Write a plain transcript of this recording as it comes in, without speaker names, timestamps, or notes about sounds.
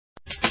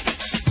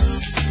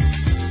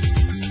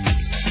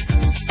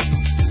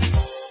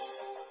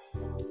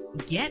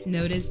Get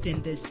noticed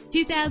in this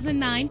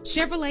 2009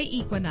 Chevrolet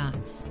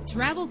Equinox.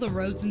 Travel the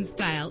roads in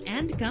style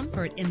and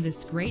comfort in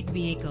this great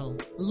vehicle.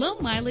 Low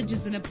mileage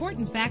is an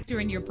important factor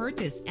in your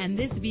purchase, and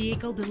this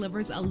vehicle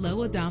delivers a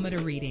low odometer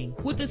reading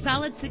with a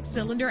solid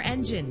 6-cylinder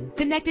engine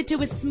connected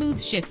to a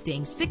smooth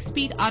shifting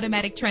 6-speed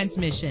automatic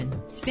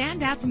transmission.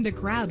 Stand out from the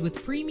crowd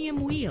with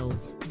premium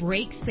wheels.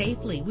 Brake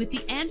safely with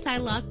the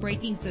anti-lock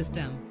braking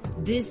system.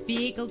 This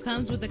vehicle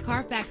comes with a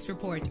Carfax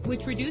report,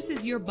 which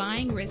reduces your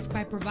buying risk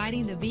by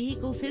providing the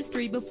vehicle's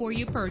history before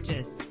you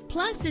purchase.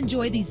 Plus,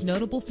 enjoy these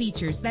notable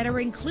features that are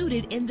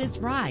included in this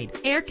ride: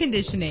 air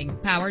conditioning,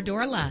 power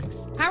door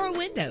locks, power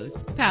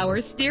windows,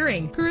 power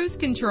steering, cruise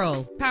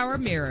control, power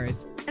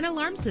mirrors, an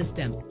alarm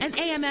system, an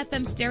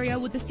AM/FM stereo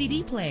with a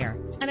CD player,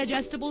 an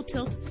adjustable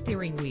tilt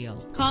steering wheel.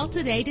 Call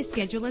today to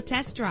schedule a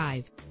test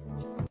drive.